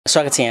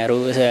स्वागत छ यहाँहरू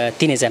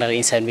तीनैजनालाई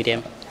इन्साइड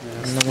मिडियामा।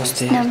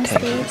 नमस्ते।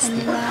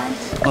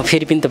 म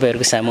फेरि पनि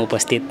तपाईँहरूको सामु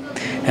उपस्थित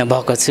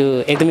भएको छु,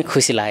 एकदमै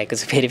खुसी लागेको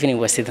छ फेरि पनि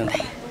उपस्थित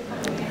हुँदै।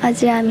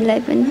 हजुर हामीलाई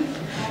पनि।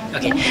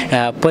 ओके,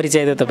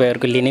 परिचय त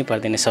तपाईँहरूको लिनै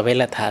पर्दैन,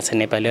 सबैलाई थाहा छ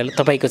नेपालीहरूलाई,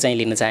 तपाईँको चाहिँ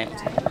लिन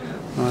चाहन्छु।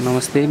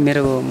 नमस्ते,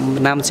 मेरो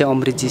नाम चाहिँ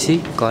अमृत जीसी,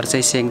 घर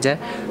चाहिँ सेङ्जा,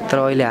 तर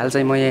अहिले हाल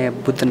चाहिँ म यहाँ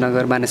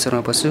बुद्धनगर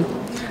बानेश्वरमा बस्छु।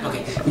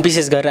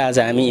 विशेष गरेर आज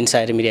हामी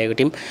इन्साइडर मिडियाको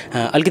टिम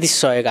अलिकति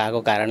सहयोग आएको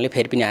कारणले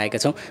फेरि पनि आएका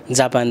छौँ।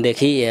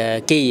 जापानदेखि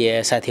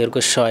केही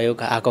साथीहरूको सहयोग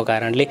आएको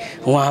कारणले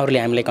उहाँहरूले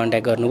हामीलाई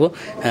कन्ट्याक्ट गर्नुभयो।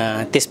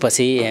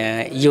 त्यसपछि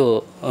यो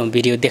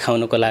भिडियो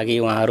देखाउनको लागि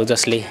उहाँहरू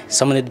जसले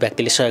सम्बन्धित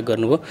व्यक्तिले सहयोग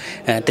गर्नुभयो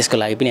त्यसको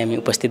लागि पनि हामी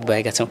उपस्थित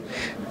भएका छौँ।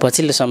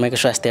 पछिल्लो समयको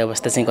स्वास्थ्य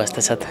अवस्था चाहिँ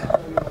कस्तो छ त?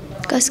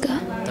 कसको?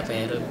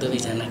 तपाईँहरू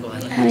दुवैजनाको?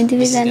 हामी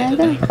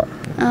दुवैजनाको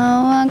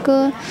उहाँको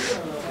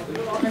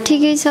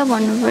ठिकै छ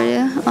भन्नु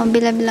पर्यो।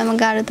 बेला बेलामा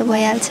गाह्रो त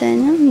भइहाल्छ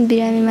होइन,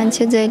 बिरामी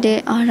मान्छे जहिले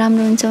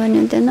राम्रो हुन्छ भन्ने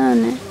हुँदैन,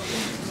 अनि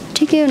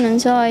ठिकै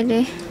हुनुहुन्छ अहिले।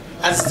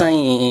 आज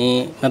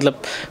चाहिँ मतलब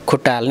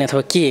खुट्टा हाल्ने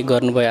अथवा के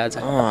गर्नुभयो आज?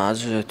 आज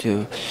त्यो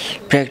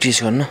प्र्याक्टिस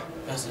गर्न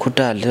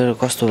खुट्टा हालेर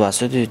कस्तो भएको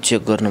छ त्यो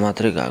चेक गर्न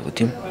मात्रै गएको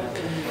थियौँ,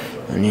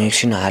 अनि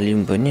एकछिन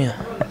हाल्यौँ पनि,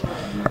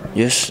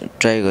 जस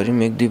ट्राई गऱ्यौँ,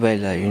 1-2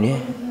 पाइला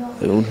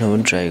हिँडेँ, उठ्न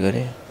पनि ट्राई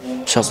गरेँ,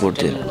 सपोर्ट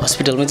दिएर।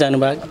 हस्पिटलमै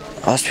जानुभएको?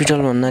 हस्पिटल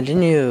भन्नाले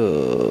नि यो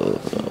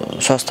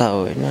संस्था हो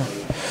होइन,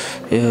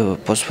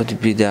 यो पशुपति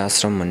वृद्ध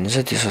आश्रम भन्ने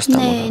छ, त्यो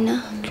संस्थामा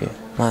के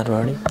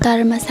मारवाडी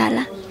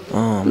धर्मशाला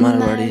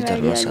मारवाडी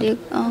धर्मशाला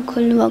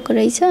खोल्नु भएको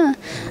रहेछ।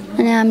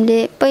 अनि हामीले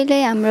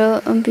पहिल्यै हाम्रो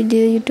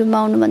भिडियो युट्युबमा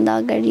आउनुभन्दा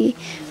अगाडि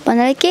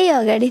भन्नाले केही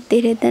अगाडि,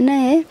 धेरै त नै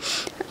है,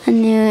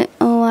 अनि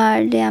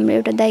उहाँहरूले हाम्रो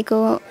एउटा दाइको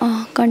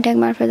कन्ट्याक्ट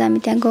मार्फत हामी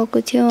त्यहाँ गएको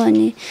थियौँ।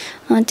 अनि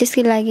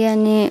त्यसकै लागि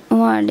अनि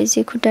उहाँहरूले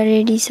चाहिँ खुट्टा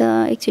रेडी छ,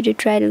 एकचोटि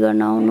ट्रायल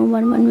गर्न आउनु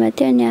भन्नुभएको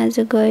थियो। अनि आज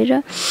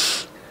गएर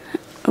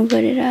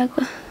गरेर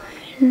आएको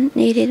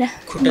हेरेर।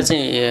 खुट्टा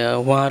चाहिँ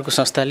उहाँहरूको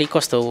संस्थाले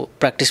कस्तो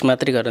प्र्याक्टिस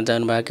मात्रै गर्न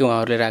जानुभयो कि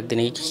उहाँहरूले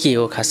राखिदिने कि के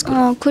हो खास?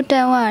 खुट्टा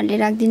उहाँहरूले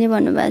राखिदिने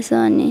भन्नुभएको छ।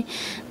 अनि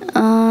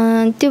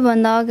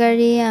त्योभन्दा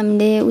अगाडि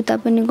हामीले उता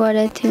पनि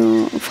गएको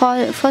थियौँ,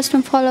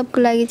 फर्स्टमा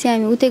फलोअपको लागि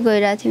चाहिँ हामी उतै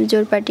गइरहेको थियौँ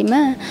जोरपाटीमा।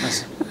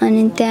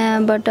 अनि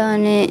त्यहाँबाट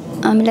अनि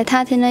हामीलाई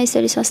थाहा थिएन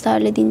यसरी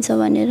संस्थाहरूले दिन्छ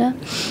भनेर,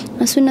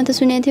 सुन्न त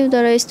सुनेको थियौँ,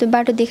 तर यस्तो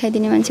बाटो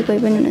देखाइदिने मान्छे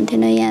कोही पनि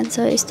हुनुहुन्थेन, यहाँ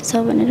छ यस्तो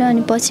छ भनेर।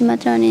 अनि पछि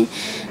मात्र अनि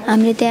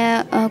हामीले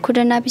त्यहाँ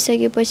खुट्टा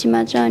नापिसकेपछि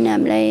मात्र अनि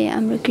हामीलाई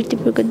हाम्रो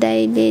कीर्तिपुरको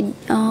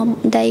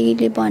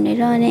दाइले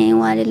भनेर अनि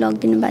उहाँले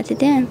लगिदिनु भएको थियो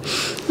त्यहाँ।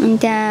 अनि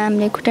त्यहाँ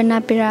हामीले खुट्टा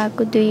नापेर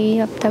आएको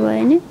 2 हप्ता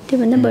भयो नि,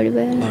 त्योभन्दा बढी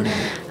भयो।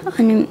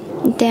 अनि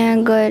त्यहाँ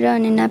गएर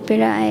अनि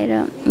नापेर आएर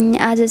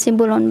आज चाहिँ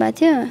बोलाउनु भएको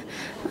थियो।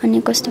 अनि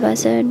कस्तो भएको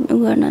छ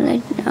गर्नलाई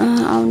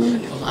आउनु?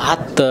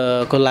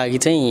 हातको लागि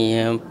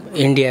चाहिँ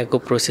इन्डियाको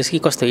प्रोसेस कि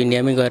कस्तो,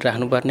 इन्डियामै गएर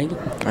राख्नुपर्ने कि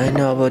होइन?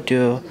 अब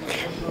त्यो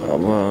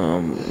अब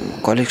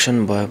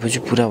कलेक्सन भएपछि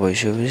पुरा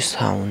भइसकेपछि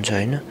थाहा हुन्छ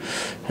होइन।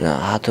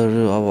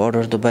 हातहरू अब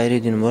अर्डर त बाहिरै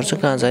दिनुपर्छ,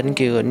 कहाँ जाने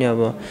के गर्ने,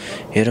 अब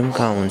हेरौँ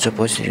कहाँ हुन्छ,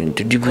 पछि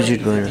त्यो डिपोजिट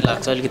भएन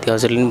लाग्छ। अलिकति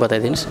हजुरले पनि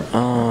बताइदिनुहोस्।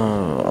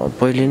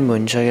 पहिले पनि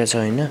भनिसकेको छ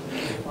होइन,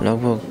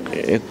 लगभग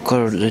 1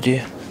 करोड जति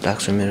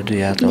लाग्छ मेरो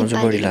 2 हातमा, अझ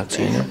बढी लाग्छ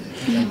होइन।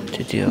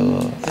 त्यति अब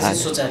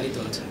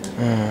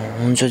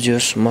हुन्छ,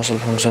 जस मसल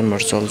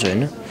फङ्सनबाट चल्छ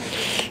होइन,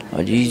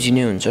 अलि इजी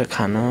नै हुन्छ,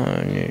 खान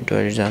अनि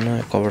टोइलेट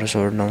जान, कपडा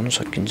सपडा लाउन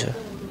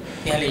सकिन्छ।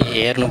 यहाँले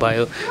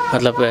हेर्नुभयो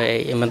मतलब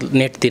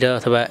नेटतिर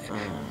अथवा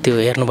त्यो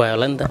हेर्नुभयो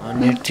होला नि त?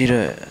 नेटतिर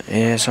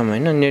हेरेछौँ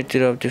होइन,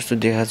 नेटतिर अब त्यस्तो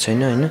देखाएको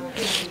छैन होइन।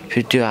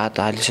 फेरि त्यो हात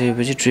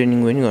हालिसकेपछि ट्रेनिङ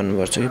पनि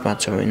गर्नुपर्छ कि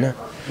 5-6 महिना,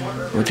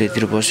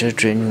 उतैतिर बसेर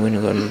ट्रेनिङ पनि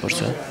गर्नुपर्छ।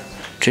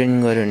 ट्रेनिङ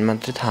गऱ्यो भने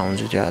मात्रै थाहा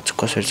हुन्छ त्यो हात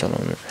कसरी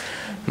चलाउनु,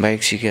 बाइक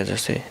सिके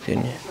जस्तै त्यो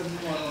नि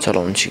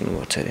चलाउनु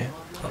सिक्नुपर्छ अरे।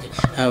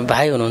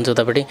 भाइ हुनुहुन्छ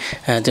तपाईँ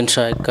जुन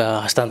सहयोग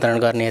हस्तान्तरण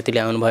गर्ने हेतुले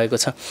आउनुभएको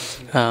छ,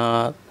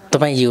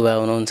 तपाईँ युवा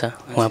हुनुहुन्छ,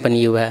 उहाँ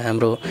पनि युवा,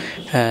 हाम्रो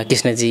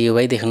कृष्णजी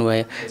युवै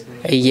देख्नुभयो।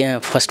 यहाँ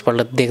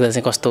फर्स्टपल्ट देख्दा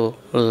चाहिँ कस्तो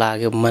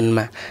लाग्यो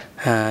मनमा,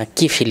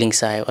 के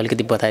फिलिङ्स आयो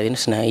अलिकति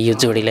बताइदिनुहोस् न यो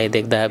जोडीलाई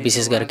देख्दा,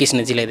 विशेष गरेर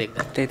कृष्णजीलाई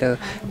देख्दा? त्यही त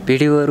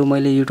भिडियोहरू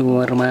मैले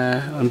युट्युबहरूमा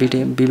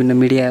विभिन्न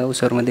मिडिया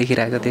उसहरूमा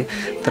देखिरहेको थिएँ,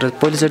 तर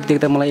पहिलोचोटि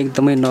देख्दा मलाई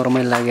एकदमै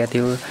नर्मल लागेको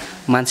थियो।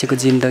 मान्छेको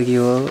जिन्दगी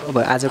हो, अब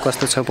आज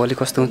कस्तो छ भोलि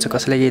कस्तो हुन्छ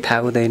कसैलाई यही थाहा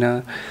हुँदैन।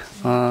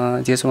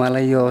 जस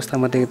उहाँलाई यो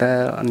अवस्थामा देख्दा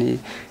अनि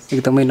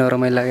एकदमै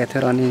नरमाइलो लागेको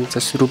थियो। अनि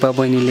जस रूपा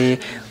बहिनीले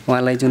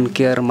उहाँलाई जुन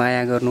केयर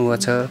माया गर्नुभएको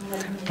छ,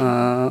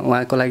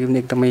 उहाँको लागि पनि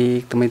एकदमै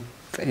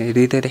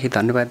हृदयदेखि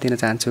धन्यवाद दिन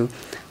चाहन्छु।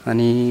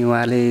 अनि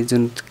उहाँले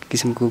जुन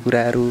किसिमको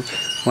कुराहरू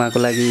उहाँको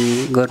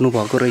लागि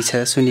गर्नुभएको रहेछ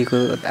सुनेको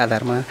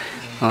आधारमा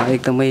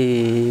एकदमै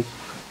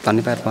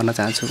धन्यवाद भन्न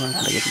चाहन्छु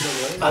उहाँको लागि।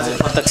 आज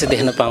प्रत्यक्ष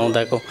देख्न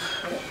पाउँदाको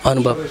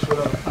अनुभव?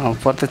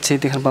 प्रत्यक्ष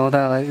देख्न पाउँदा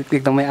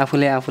एकदमै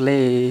आफूले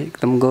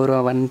एकदम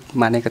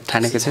गौरवान्वित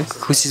ठानेको छु,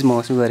 खुसी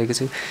महसुस गरेको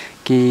छु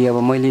कि अब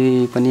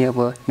मैले पनि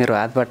अब मेरो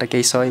हातबाट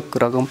केही सहयोग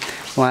रकम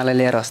उहाँलाई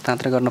ल्याएर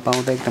हस्तान्तरण गर्न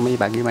पाउँदा एकदमै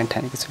भाग्यमान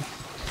ठानेको छु।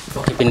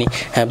 पक्कै पनि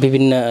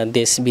विभिन्न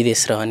देश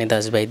विदेश रहने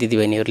दाजुभाइ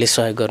दिदीबहिनीहरूले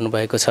सहयोग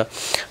गर्नुभएको छ।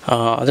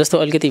 जस्तो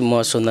अलिकति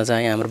म सोध्न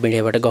चाहेँ, हाम्रो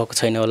मिडियाबाट गएको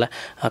छैन होला,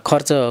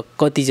 खर्च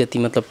कति जति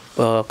मतलब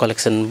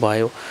कलेक्सन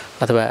भयो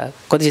अथवा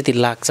कति जति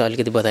लाग्छ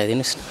अलिकति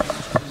बताइदिनुहोस् न।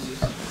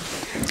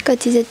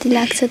 कति जति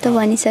लाग्छ त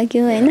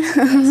भनिसक्यो होइन।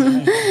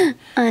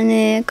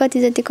 अनि कति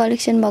जति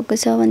कलेक्सन भएको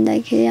छ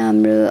भन्दाखेरि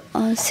हाम्रो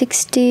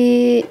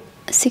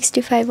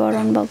 65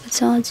 अराउन्ड भएको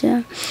छ।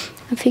 हजुर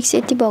फिक्स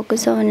यति भएको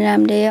छ भनेर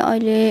हामीले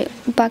अहिले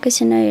पाएको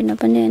छैन हेर्न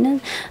पनि होइन।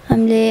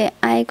 हामीले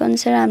आएको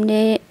अनुसार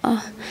हामीले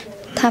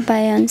थाहा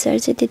पाए अनुसार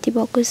चाहिँ त्यति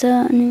भएको छ।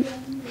 अनि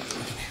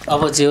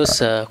अब जे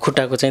होस्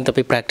खुट्टाको चाहिँ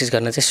तपाईँ प्र्याक्टिस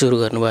गर्न चाहिँ सुरु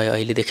गर्नुभयो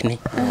अहिलेदेखि नै?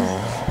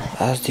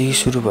 आजदेखि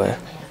सुरु भयो।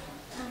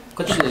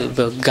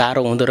 कति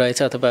गाह्रो हुँदो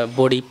रहेछ अथवा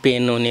बडी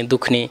पेन हुने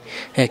दुख्ने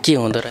के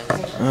हुँदो रहेछ?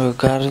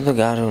 गाह्रो त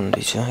गाह्रो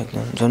हुँदैछ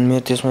एकदम। झन्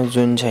मेरो त्यसमा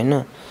जोइन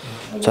छैन,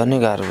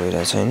 झनै गाह्रो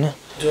भइरहेछ होइन।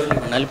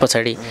 भन्नाले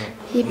पछाडि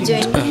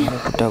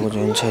खुट्टाको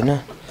जोइन छैन,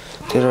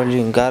 त्यो अलि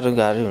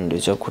गाह्रो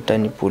हुँदैछ। खुट्टा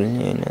नि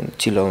पोल्ने होइन,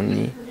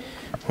 चिलाउने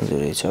हुँदो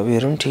रहेछ। अब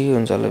हेरौँ ठिकै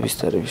हुन्छ होला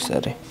बिस्तारै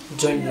बिस्तारै।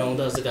 जोइन्ट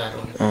नहुँदा अझ गाह्रो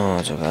हुन्छ।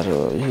 हजुर गाह्रो।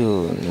 यो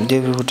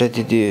देब्रे खुट्टा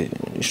त्यति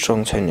स्ट्रङ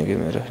छैन कि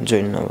मेरो,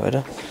 जोइन्ट नभएर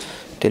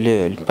त्यसले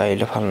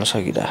पाइला फाल्न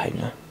सकिरहेको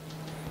छैन।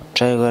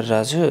 ट्राई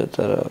गरिरहेको छु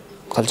तर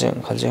खल्च्याङ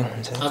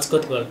हुन्छ। आज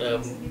कतिपल्ट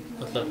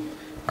मतलब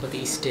कति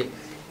स्टेप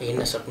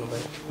हिँड्न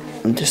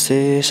सक्नुभयो? त्यस्तै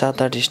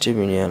 7-8 स्टेप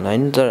हिँड्यो होला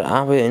होइन। तर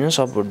आफै होइन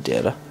सपोर्ट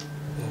दिएर,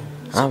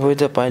 आफै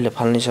त पाइला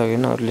फाल्नै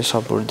सकेन, अरूले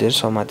सपोर्ट दिएर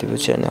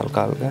समातेपछि अनि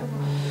हल्का हल्का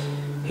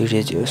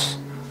हिँडेजियोस्।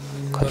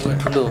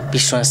 ठुलो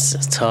विश्वास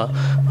छ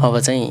अब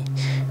चाहिँ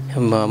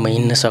म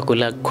हिँड्न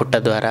सकुला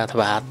खुट्टाद्वारा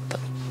अथवा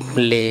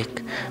हातले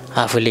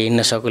आफूले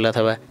हिँड्न सकुला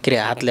अथवा के अरे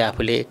हातले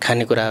आफूले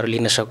खानेकुराहरू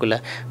लिन सकुला,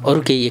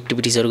 अरू केही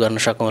एक्टिभिटिजहरू गर्न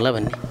सकौँ होला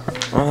भन्ने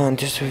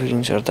त्यस्तो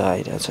फिलिङ्सहरू त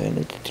आइरहेको छैन।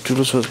 त्यति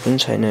ठुलो सोच पनि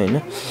छैन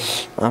होइन।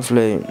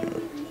 आफूलाई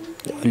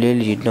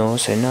अलिअलि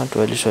हिँड्नुहोस् होइन,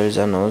 टोइलेट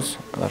जानुहोस्,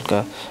 हल्का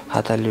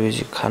हात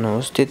हालेपछि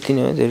खानुहोस्, त्यति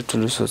नै हो। धेरै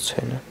ठुलो सोच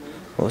छैन।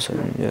 होस्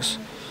भने यस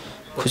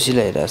खुसी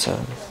लागिरहेछ।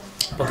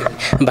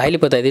 भाइले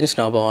बताइदिनुहोस्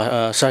न,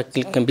 अब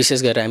सहयोग विशेष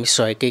गरेर हामी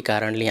सहयोगकै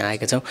कारणले यहाँ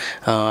आएका छौँ।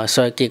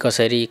 सहयोग के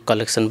कसरी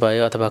कलेक्सन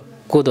भयो अथवा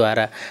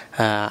कोद्वारा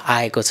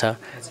आएको छ,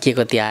 के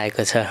कति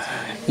आएको छ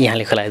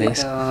यहाँले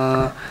खुलाइदिनुहोस्।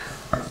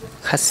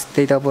 खास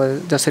त्यही त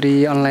अब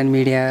जसरी अनलाइन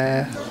मिडिया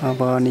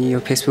अब अनि यो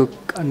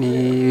फेसबुक अनि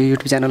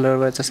युट्युब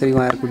च्यानलहरूबाट जसरी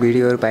उहाँहरूको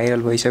भिडियोहरू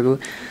भाइरल भइसक्यो,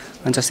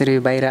 अनि जसरी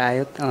बाहिर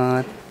आयो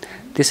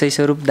त्यसै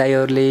स्वरूप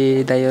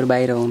दाइहरू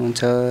बाहिर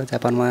हुनुहुन्छ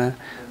जापानमा,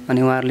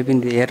 अनि उहाँहरूले पनि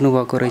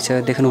हेर्नुभएको रहेछ,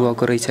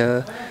 देख्नुभएको रहेछ।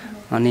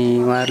 अनि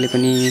उहाँहरूले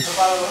पनि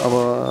अब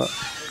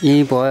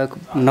यहीँ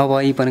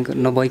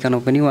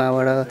नभइकन पनि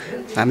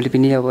उहाँबाट हामीले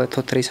पनि अब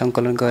थोत्रै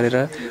सङ्कलन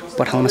गरेर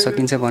पठाउन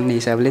सकिन्छ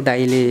भन्ने हिसाबले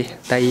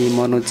दाइ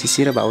मनोज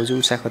जीसी र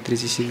भाउजू उषा खत्री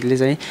जीसीले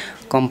चाहिँ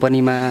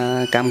कम्पनीमा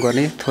काम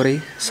गर्ने थोरै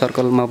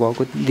सर्कलमा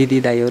भएको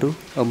दिदी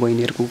दाइहरू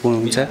बहिनीहरूको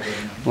हुनुहुन्छ,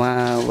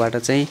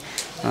 उहाँबाट चाहिँ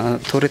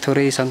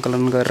थोरै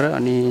सङ्कलन गरेर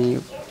अनि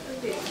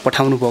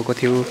पठाउनु भएको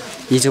थियो।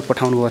 हिजो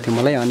पठाउनु भएको थियो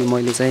मलाई। अनि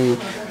मैले चाहिँ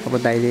अब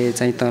दाइले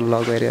चाहिँ त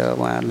लगेर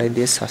उहाँहरूलाई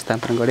देश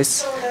हस्तान्तरण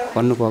गरेस्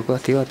भन्नुभएको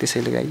थियो,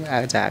 त्यसैले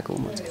आज आएको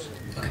म चाहिँ।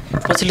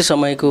 पछिल्लो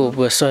समयको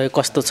सहयोग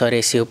कस्तो छ?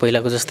 रेसियो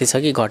पहिलाको जस्तै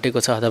छ कि घटेको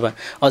छ अथवा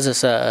अझ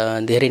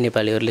धेरै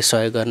नेपालीहरूले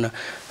सहयोग गर्न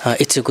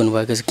इच्छुक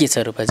हुनुभएको छ? के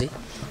छ रूपाजी?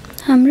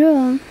 हाम्रो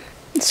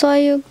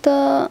सहयोग त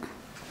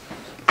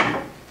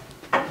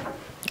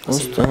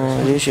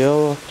रेसियो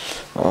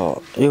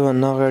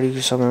योभन्दा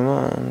अगाडिको समयमा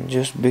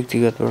जस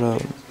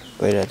व्यक्तिगतबाट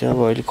भइरहेको थियो। अब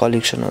अहिले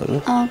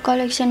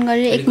कलेक्सन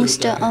गरेर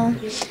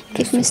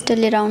एकमुष्ट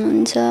लिएर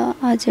आउनुहुन्छ।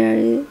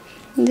 हजुर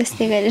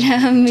जस्तै गरेर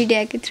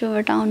मिडियाको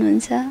थ्रुबाट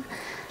आउनुहुन्छ।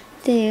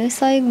 त्यही हो,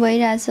 सहयोग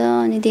भइरहेछ।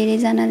 अनि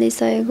धेरैजनाले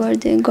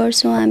सहयोग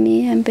गर्छौँ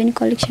हामी पनि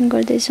कलेक्सन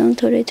गर्दैछौँ।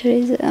 थोरै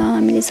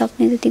हामीले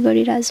सक्ने जति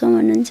गरिरहेछौँ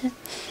भन्नुहुन्छ।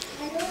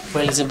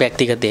 पहिले चाहिँ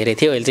व्यक्तिगत धेरै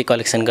थियो, अहिले चाहिँ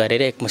कलेक्सन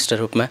गरेर एकमुष्ट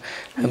रूपमा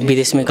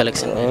विदेशमै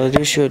कलेक्सन।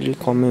 रेसियो अलिक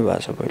कमै भएको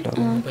छ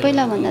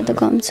पहिलाभन्दा त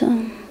कम छ।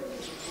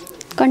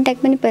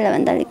 कन्ट्याक्ट पनि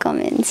पहिलाभन्दा अलिक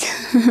कमै हुन्छ।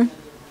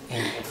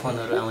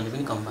 फोनहरू आउने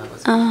पनि कम भएको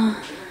छ।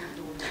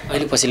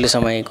 अहिले पछिल्लो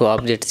समयको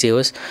अपडेट चाहिँ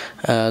होस्,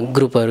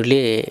 ग्रुप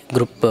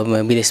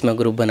विदेशमा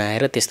ग्रुप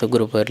बनाएर त्यस्तो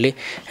ग्रुपहरूले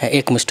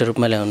एकमुष्ट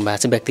रूपमा ल्याउनु भएको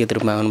छ, व्यक्तिगत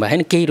रूपमा आउनु भएको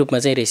होइन। केही रूपमा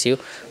चाहिँ रेसियो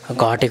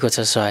घटेको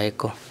छ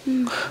सहयोगको।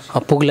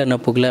 पुग्ला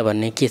नपुग्ला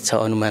भन्ने के छ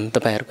अनुमान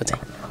तपाईँहरूको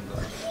चाहिँ?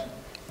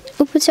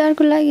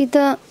 उपचारको लागि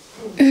त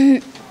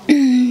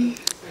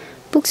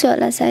पुग्छ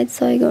होला सायद,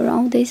 सहयोगहरू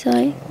आउँदैछ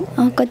है,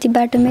 कति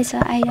बाटोमै छ,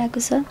 आइरहेको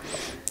छ।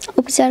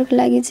 उपचारको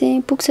लागि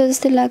चाहिँ पुग्छ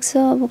जस्तै लाग्छ।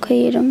 अब खै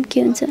हेरौँ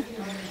के हुन्छ।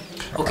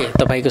 ओके,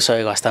 तपाईँको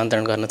सहयोग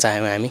हस्तान्तरण गर्न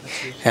चाह्यौँ हामी।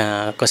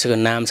 कसैको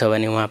नाम छ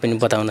भने उहाँ पनि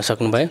बताउन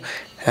सक्नुभयो,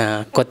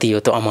 कति हो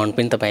त्यो अमाउन्ट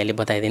पनि तपाईँले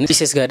बताइदिनु।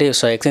 विशेष गरी यो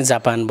सहयोग चाहिँ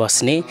जापान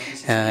बस्ने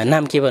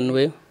नाम के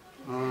भन्नुभयो?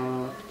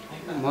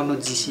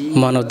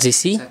 मनोज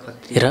जीसी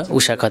र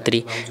उषा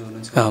खत्री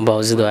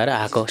भाउजूद्वारा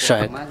आएको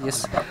सहयोग।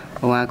 यस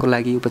उहाँको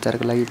लागि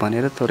उपचारको लागि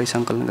भनेर थोरै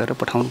सङ्कलन गरेर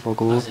पठाउनु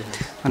भएको हो।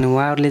 अनि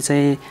उहाँहरूले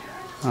चाहिँ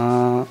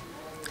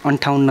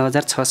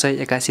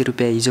 58,681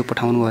 रुपियाँ हिजो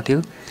पठाउनु भएको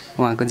थियो।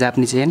 उहाँको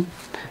जापानिज येन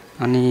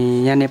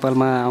अनि यहाँ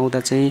नेपालमा आउँदा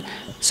चाहिँ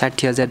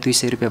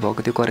 60,200 रुपियाँ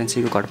भएको थियो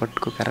करेन्सीको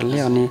घटबडको कारणले।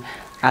 अनि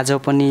आज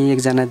पनि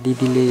एकजना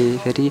दिदीले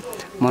फेरि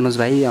मनोज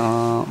भाइ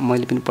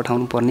मैले पनि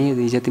पठाउनु पर्ने,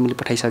 हिजो तिमीले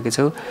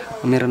पठाइसकेछौ,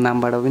 मेरो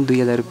नामबाट पनि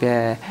 2,000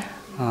 रुपियाँ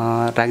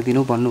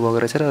राखिदिनु भन्नुभएको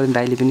रहेछ र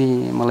दाइले पनि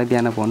मलाई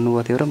बिहान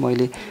भन्नुभएको थियो र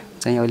मैले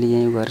चाहिँ अहिले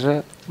यहीँ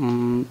गरेर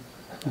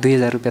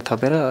 2,000 रुपियाँ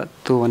थपेर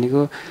त्यो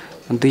भनेको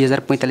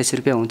 2,045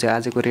 रुपियाँ हुन्छ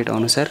आजको रेट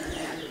अनुसार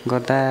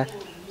गर्दा।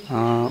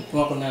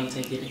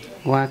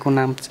 उहाँको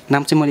नाम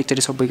चाहिँ मैले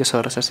एकचोटि सबैको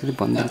सरसरस्वती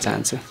भनिदिन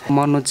चाहन्छु।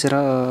 मनोज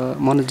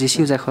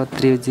जीसी उषा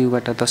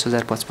खत्रीज्यूबाट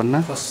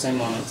 10,055।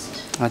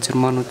 हजुर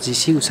मनोज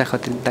जीसी उषा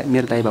खत्री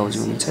मेरो दाइ भाउजू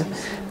हुनुहुन्छ।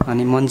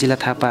 अनि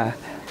मन्जिला थापा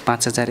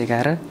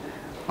 5,011,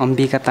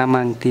 अम्बिका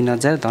तामाङ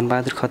 3,000,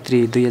 धनबहादुर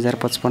खत्री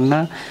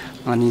 2,055,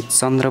 अनि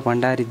चन्द्र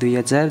भण्डारी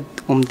 2,000,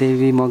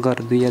 ओमदेवी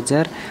मगर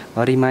 2,000,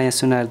 हरिमाया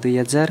सुनार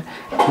 2,000,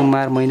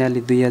 कुमार मैनाली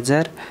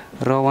 2,000,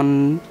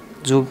 रवन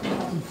जो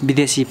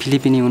विदेशी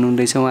फिलिपिनी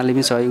हुनुहुँदैछ उहाँले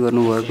पनि सहयोग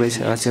गर्नुभएको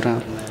रहेछ। हजुर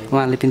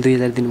उहाँले पनि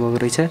 2,000 दिनुभएको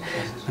रहेछ।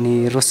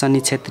 अनि रोशनी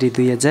छेत्री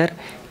 2,000,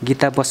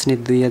 गीता बस्नेत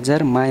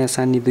 2,000, माया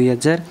सानी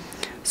 2,000,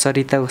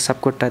 सरिता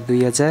सापकोटा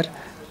 2,000,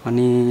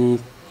 अनि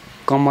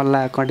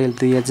कमला कडेल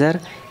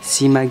 2,000,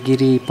 सीमा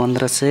गिरी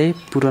 1,500,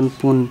 पुरन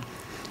पुन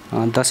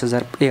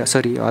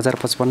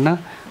 1,055,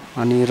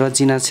 अनि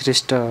रजिना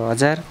श्रेष्ठ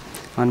 1,000,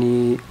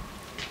 अनि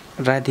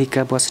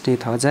राधिका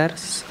बस्नेत 1,000,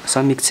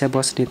 समीक्षा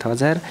बस्नेत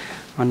 1,000,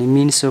 अनि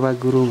मिन शोभा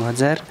गुरुङ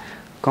 1,000,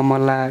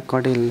 कमला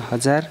कडेल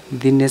 1,000,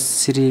 दिनेश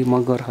श्री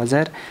मगर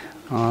 1,000,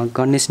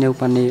 गणेश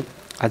नेउपाने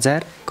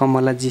 1,000,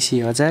 कमला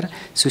जीसी 1,000,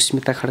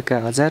 सुस्मिता खड्का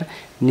 1,000,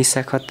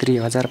 निशा खत्री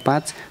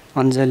 1,005,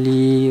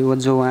 अञ्जली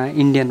जो उहाँ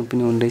इन्डियन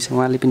पनि हुनुहुँदैछ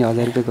उहाँले पनि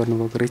 1,000 रुपियाँ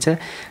गर्नुभएको रहेछ।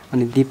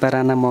 अनि दिपा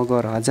राणा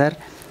मगर 1,000,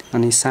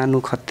 अनि सानु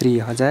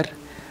खत्री 1,000,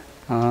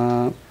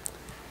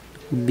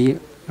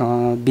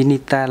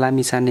 विनिता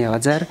लामिछाने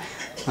 1,000,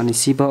 अनि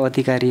शिव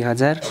अधिकारी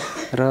 1,000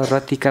 र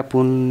रतिका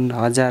पुन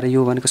 1,000।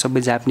 यो भनेको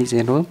सबै जापानिज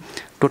एन हो।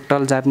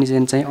 टोटल जापानिज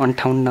एन चाहिँ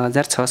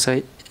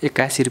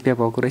 58,681 रुपियाँ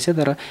भएको रहेछ।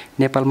 तर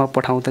नेपालमा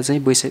पठाउँदा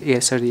चाहिँ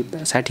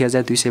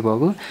 60,200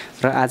 भएको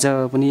र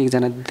आज पनि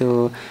एकजना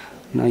त्यो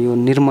यो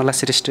निर्मला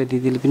श्रेष्ठ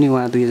दिदीले पनि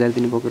उहाँ 2,000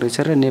 दिनुभएको रहेछ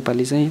र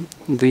नेपाली चाहिँ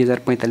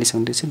 2,045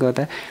 हुँदैछ।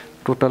 गर्दा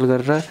टोटल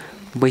गरेर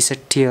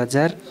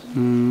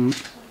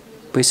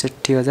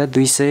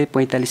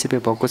 62,245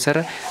 रुपियाँ भएको छ र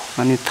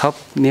अनि थप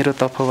मेरो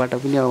तर्फबाट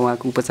पनि अब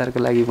उहाँको उपचारको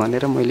लागि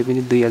भनेर मैले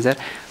पनि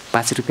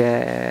 2,005 रुपियाँ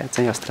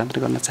चाहिँ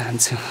हस्तान्तरण गर्न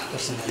चाहन्छु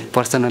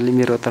पर्सनल्ली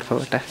मेरो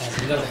तर्फबाट।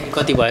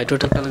 कति भयो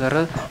टोटल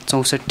गरेर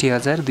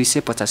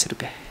 64,250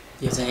 रुपियाँ।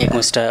 यो चाहिँ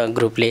एकमुष्ट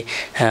ग्रुपले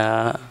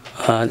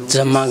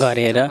जम्मा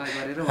गरेर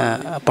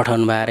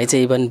पठाउनु भएको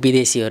रहेछ। इभन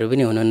विदेशीहरू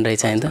पनि हुनुहुन्न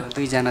रहेछ होइन त?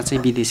 2जना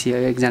चाहिँ विदेशी,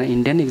 एकजना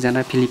इन्डियन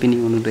एकजना फिलिपिनी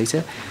हुनुहुँदैछ।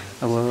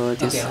 अब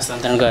त्यो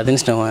हस्तान्तरण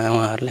गरिदिनुहोस् न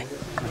उहाँहरूलाई।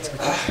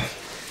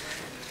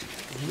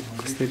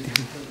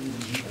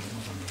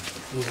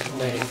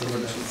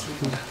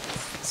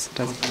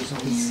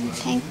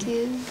 Thank you.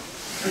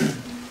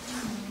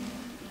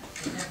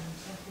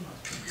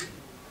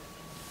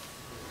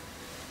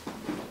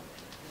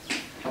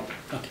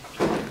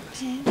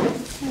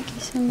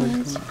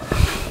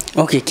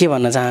 ओके, के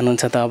भन्न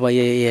चाहनुहुन्छ त? अब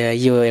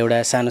यो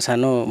एउटा सानो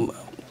सानो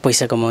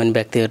पैसा कमाउने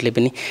व्यक्तिहरूले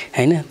पनि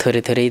होइन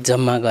थोरै थोरै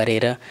जम्मा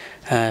गरेर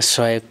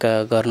सहयोग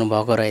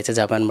गर्नुभएको रहेछ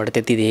जापानबाट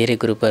त्यति धेरै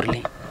ग्रुपहरूले।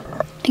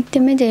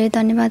 एकदमै धेरै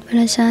धन्यवाद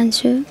भन्न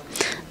चाहन्छु।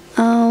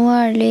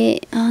 उहाँहरूले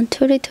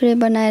थोरै थोरै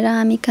बनाएर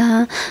हामी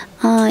कहाँ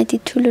यति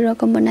ठुलो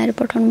रकम बनाएर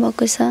पठाउनु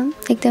भएको छ।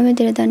 एकदमै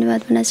धेरै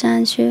धन्यवाद भन्न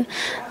चाहन्छु।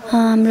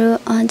 हाम्रो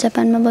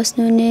जापानमा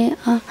बस्नुहुने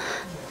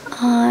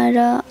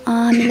र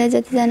हामीलाई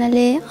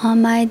जतिजनाले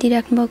माया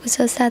दिइराख्नु भएको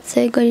छ, साथ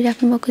सहयोग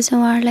गरिराख्नु भएको छ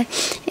उहाँहरूलाई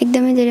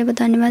एकदमै धेरै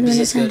धन्यवाद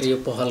भन्न चाहन्छु।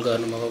 यो पहल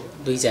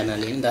गर्नुभएको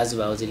 2जनाले दाजु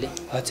भाउजूले।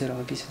 हजुर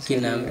के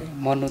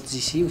नाम? मनोज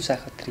जीसी उषा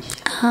खत्री।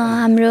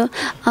 हाम्रो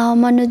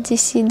मनोज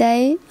जीसी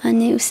दाई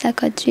अनि उषा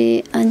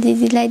खत्री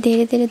दिदीलाई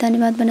धेरै धेरै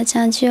धन्यवाद भन्न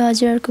चाहन्छु।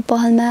 हजुरहरूको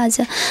पहलमा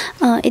आज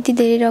यति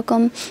धेरै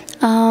रकम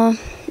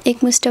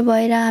एकमुष्ट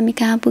भएर हामी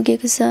कहाँ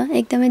पुगेको छ।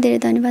 एकदमै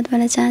धेरै धन्यवाद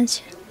भन्न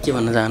चाहन्छु। के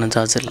भन्न चाहनुहुन्छ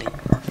हजुरले?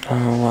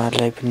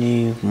 उहाँहरूलाई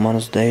पनि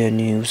मनोज दाई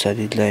अनि उषा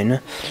दिदीलाई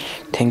होइन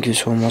थ्याङ्क यू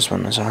सो मच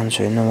भन्न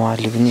चाहन्छु। होइन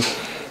उहाँहरूले पनि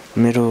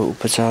मेरो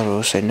उपचार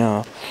होस् होइन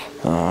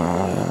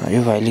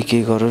यो भाइले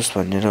के गरोस्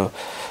भनेर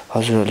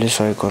हजुरहरूले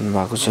सहयोग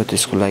गर्नुभएको छ,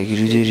 त्यसको लागि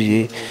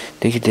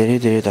हृदयदेखि धेरै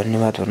धेरै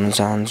धन्यवाद भन्न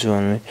चाहन्छु।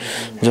 अनि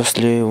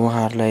जसले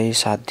उहाँहरूलाई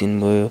साथ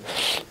दिनुभयो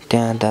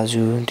त्यहाँ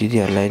दाजु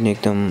दिदीहरूलाई नि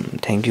एकदम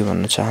थ्याङ्क यू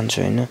भन्न चाहन्छु।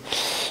 होइन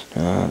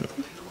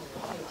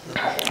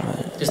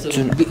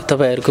जुन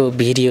तपाईँहरूको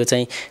भिडियो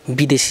चाहिँ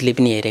विदेशीले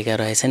पनि हेरेका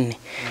रहेछन् नि,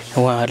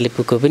 उहाँहरूले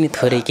पुगेको पनि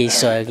थोरै केही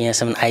सहयोग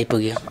यहाँसम्म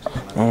आइपुग्यो।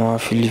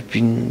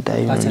 फिलिपिन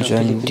दाइ हुनुहुन्छ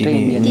अनि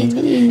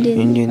दिदी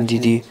इन्डियन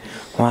दिदी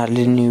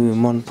उहाँहरूले नि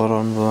मन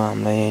पराउनु भयो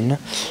हामीलाई होइन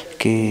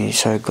केही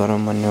सहयोग गरौँ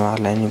भन्ने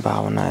उहाँहरूलाई नि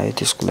भावना आयो।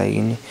 त्यसको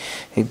लागि नि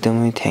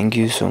एकदमै थ्याङ्क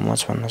यू सो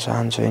मच भन्न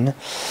चाहन्छु। होइन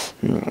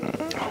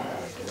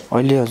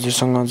अहिले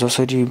हजुरसँग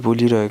जसरी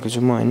बोलिरहेको छु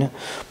म होइन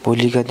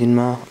भोलिका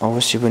दिनमा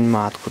अवश्य पनि म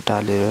हात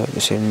खुट्टा हालेर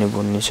यसरी नै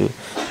बोल्नेछु,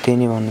 त्यही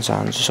नै भन्न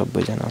चाहन्छु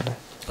सबैजनालाई।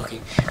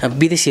 ओके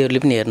विदेशीहरूले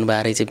पनि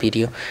हेर्नुभएको रहेछ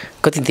भिडियो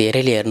कति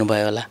धेरैले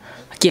हेर्नुभयो होला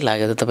के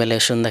लाग्यो त तपाईँलाई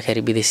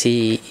सुन्दाखेरि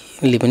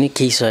विदेशीले पनि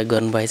केही सहयोग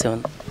गर्नुभएछ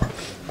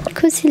भने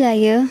खुसी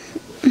लाग्यो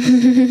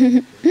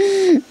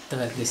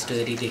तपाईँहरूको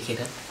स्टोरी देखेर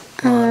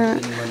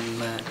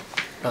मनमा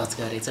टच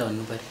गरेछ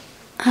भन्नु पर्यो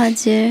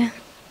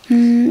हजुर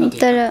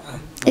तर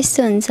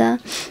यस्तो हुन्छ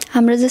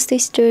हाम्रो जस्तो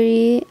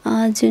स्टोरी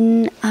जुन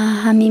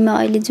हामीमा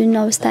अहिले जुन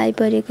अवस्था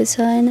आइपरेको छ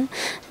हैन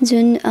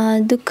जुन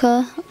दुःख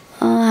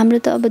हाम्रो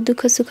त अब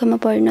दुःख सुखमा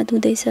परिणत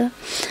हुँदैछ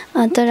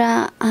तर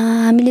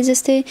हामीले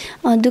जस्तै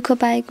दुःख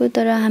पाएको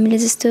तर हामीले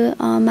जस्तो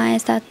माया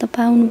साथ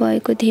नपाउनु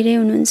भएको धेरै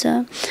हुनुहुन्छ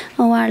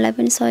उहाँहरूलाई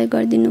पनि सहयोग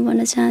गरिदिनु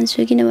भन्न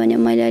चाहन्छु किनभने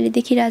मैले अहिले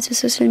देखिरहेको छु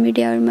सोसियल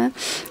मिडियाहरूमा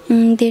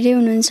धेरै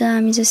हुनुहुन्छ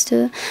हामी जस्तो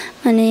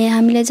अनि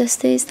हामीलाई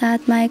जस्तै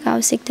साथ मायाको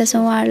आवश्यकता छ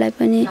उहाँहरूलाई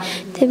पनि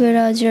त्यही भएर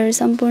हजुरहरू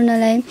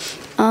सम्पूर्णलाई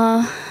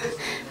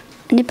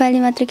नेपाली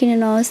मात्र किन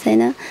नहोस्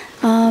हैन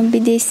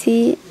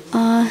विदेशी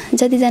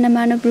जतिजना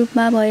मानव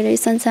रूपमा भएर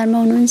संसारमा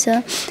हुनुहुन्छ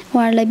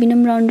उहाँहरूलाई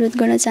विनम्र अनुरोध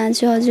गर्न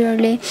चाहन्छु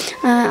हजुरहरूले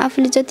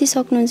आफूले जति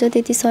सक्नुहुन्छ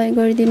त्यति सहयोग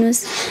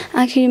गरिदिनुस्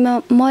आखिरमा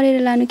मरेर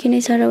लानु किन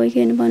छ र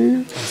किन भन्नु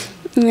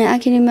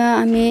आखिरमा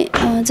हामी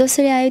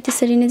जसरी आयो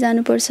त्यसरी नै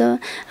जानुपर्छ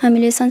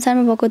हामीले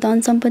संसारमा भएको धन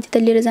सम्पत्ति त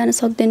लिएर जान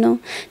सक्दैनौँ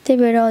त्यही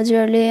भएर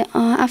हजुरहरूले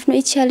आफ्नो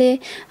इच्छाले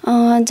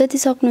जति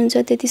सक्नुहुन्छ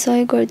त्यति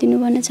सहयोग गरिदिनु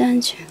भन्न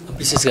चाहन्छु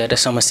विशेष गरेर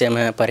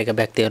समस्यामा परेका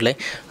व्यक्तिहरूलाई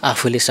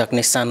आफूले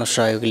सक्ने सानो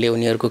सहयोगले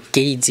उनीहरूको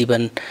केही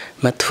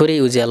जीवनमा थोरै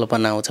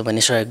उज्यालोपना आउँछ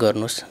भने सहयोग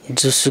गर्नुहोस्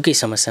जोसुकै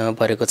समस्यामा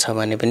परेको छ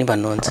भने पनि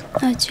भन्नुहुन्छ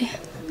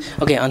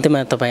हजुर ओके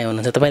अन्त्यमा तपाईँ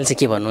हुनुहुन्छ तपाईँले चाहिँ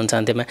के भन्नुहुन्छ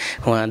अन्त्यमा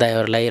उहाँ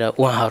दाइहरूलाई र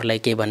उहाँहरूलाई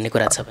केही भन्ने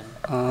कुरा छ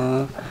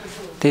भने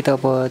त्यही त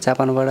अब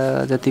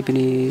जापानबाट जति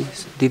पनि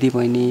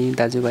दिदीबहिनी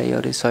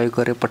दाजुभाइहरूले सहयोग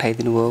गरेर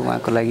पठाइदिनु भयो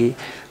उहाँको लागि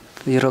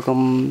यो रकम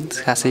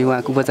खासै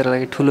उहाँको उपचारको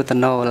लागि ठुलो त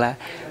नहोला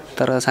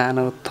तर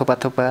सानो थोपा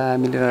थोपा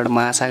हामीले एउटा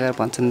महासागर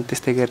भन्छन्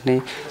त्यस्तै गर्ने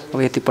अब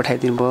यति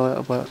पठाइदिनु भयो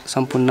अब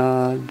सम्पूर्ण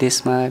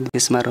देशमा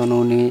विदेशमा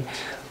रहनुहुने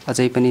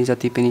अझै पनि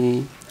जति पनि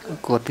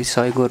कति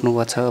सहयोग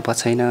गर्नुभएको छ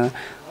छैन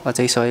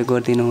अझै सहयोग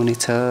गरिदिनु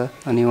हुनेछ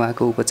अनि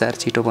उहाँको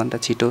उपचार छिटोभन्दा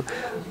छिटो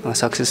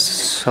सक्सेस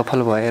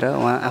सफल भएर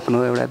उहाँ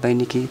आफ्नो एउटा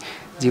दैनिकी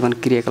जीवन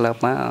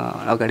क्रियाकलापमा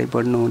अगाडि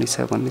बढ्नुहुनेछ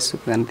भन्ने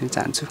शुभकामना दिन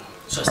चाहन्छु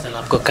स्वास्थ्य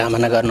लाभको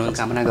कामना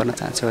गर्न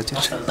चाहन्छु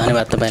हजुर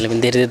धन्यवाद तपाईँलाई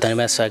पनि धेरै धेरै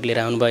धन्यवाद सहयोग लिएर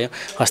आउनुभयो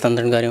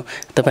हस्तान्तरण गऱ्यौँ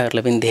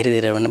तपाईँहरूलाई पनि धेरै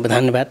धेरै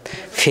धन्यवाद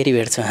फेरि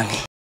भेट्छौँ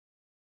हामी